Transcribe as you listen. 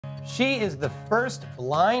She is the first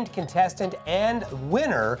blind contestant and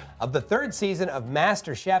winner of the 3rd season of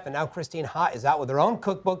MasterChef, and now Christine Ha is out with her own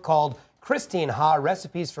cookbook called Christine Ha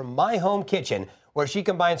Recipes from My Home Kitchen, where she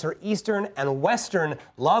combines her Eastern and Western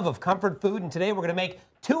love of comfort food. And today we're going to make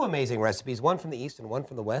 2 amazing recipes, one from the East and one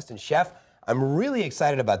from the West. And Chef, I'm really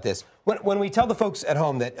excited about this. When we tell the folks at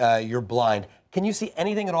home that you're blind, can you see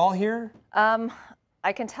anything at all here?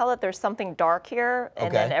 I can tell that there's something dark here,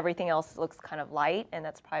 and then everything else looks kind of light, and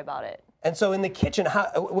that's probably about it. And so in the kitchen,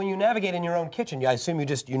 when you navigate in your own kitchen, I assume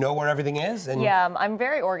you know where everything is? And yeah, I'm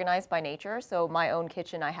very organized by nature, so my own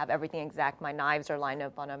kitchen, I have everything exact. My knives are lined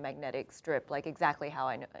up on a magnetic strip, like exactly how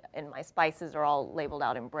I know, and my spices are all labeled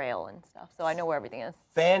out in Braille and stuff, so I know where everything is.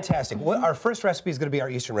 Fantastic. Our first recipe is going to be our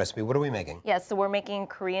Eastern recipe. What are we making? Yeah, so we're making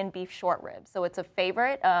Korean beef short ribs. So it's a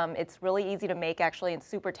favorite. It's really easy to make, actually, and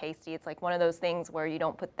super tasty. It's like one of those things where you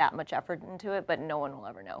don't put that much effort into it, but no one will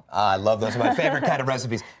ever know. I love those. Are my favorite kind of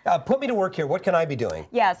recipes. Put me to work here. What can I be doing?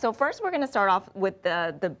 Yeah, so first we're going to start off with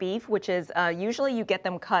the beef, which is usually you get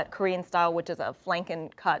them cut Korean style, which is a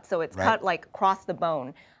flanken cut. So it's cut like across the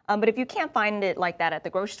bone. But if you can't find it like that at the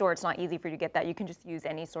grocery store, it's not easy for you to get that. You can just use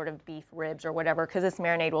any sort of beef ribs or whatever, because this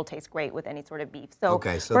marinade will taste great with any sort of beef. So,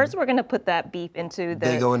 first we're going to put that beef into the...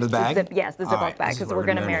 They go into the bag? Yes, the Ziploc bag, because we're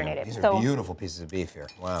going to marinate it. These are beautiful pieces of beef here.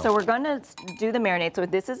 Wow. So we're going to do the marinade. So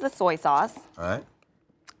this is the soy sauce. All right.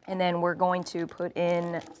 And then we're going to put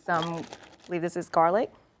in some, I believe this is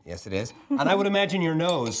garlic. Yes, it is. And I would imagine your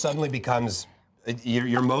nose suddenly becomes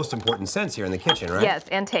your most important sense here in the kitchen, right? Yes,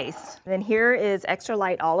 and taste. Then here is extra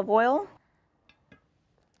light olive oil.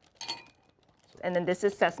 And then this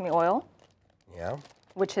is sesame oil. Yeah.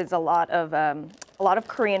 Which is a lot of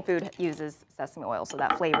Korean food uses sesame oil, so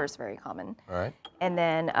that flavor is very common. All right. And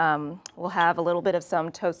then we'll have a little bit of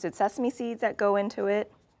some toasted sesame seeds that go into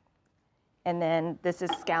it. And then this is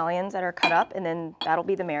scallions that are cut up, and then that'll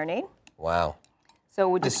be the marinade. Wow. So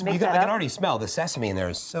we'll just mix that up. I can already smell the sesame in there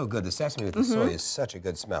is so good. The sesame with the soy is such a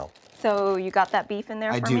good smell. So you got that beef in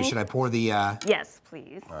there for me? I do. Should I pour the... Yes,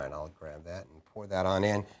 please. All right, I'll grab that and pour that on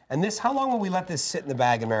in. And this, how long will we let this sit in the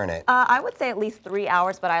bag and marinate? I would say at least 3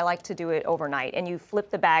 hours, but I like to do it overnight. And you flip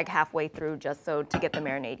the bag halfway through just so to get the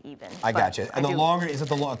marinade even. I got you. And the longer, is it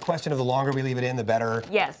the question of the longer we leave it in, the better?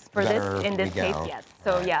 Yes, for this, in this case, yes.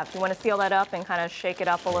 So yeah, if you want to seal that up and kind of shake it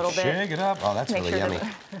up a little bit. Shake it up. Oh, that's really yummy.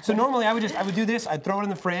 So normally I would do this. I'd throw it in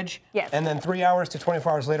the fridge. Yes. And then 3 hours to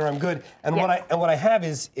 24 hours later, I'm good. And what I have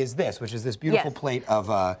is this, which is this beautiful plate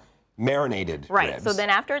of marinated ribs. So then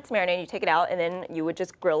after it's marinated, you take it out, and then you would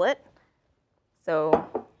just grill it. So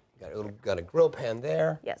got a grill pan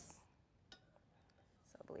there. Yes.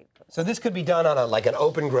 So this could be done on like an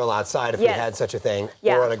open grill outside if we had such a thing,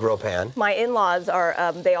 or on a grill pan. My in-laws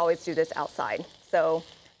are they always do this outside. So,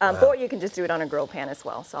 or you can just do it on a grill pan as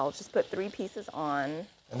well. So I'll just put 3 pieces on.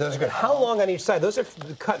 And those are good. How long on each side? Those are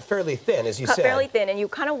cut fairly thin, as you said. Cut fairly thin, and you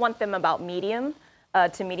kind of want them about medium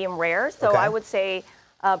to medium rare. So I would say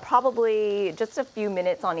probably just a few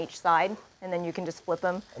minutes on each side, and then you can just flip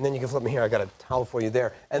them. And then you can flip them here. I got a towel for you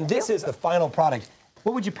there. And this is the final product.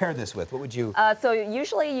 What would you pair this with? What would you? So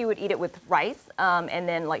usually you would eat it with rice, and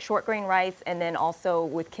then like short grain rice, and then also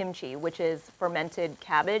with kimchi, which is fermented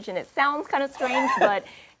cabbage. And it sounds kind of strange, but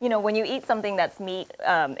you know, when you eat something that's meat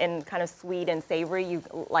and kind of sweet and savory, you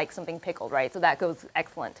like something pickled, right? So that goes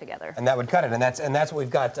excellent together. And that would cut it, and that's what we've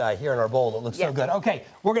got here in our bowl. It looks so good. Okay,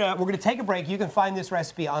 we're gonna take a break. You can find this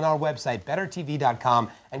recipe on our website, bettertv.com.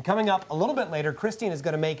 And coming up a little bit later, Christine is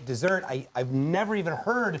going to make dessert. I've never even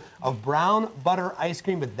heard of brown butter ice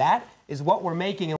cream, but that is what we're making.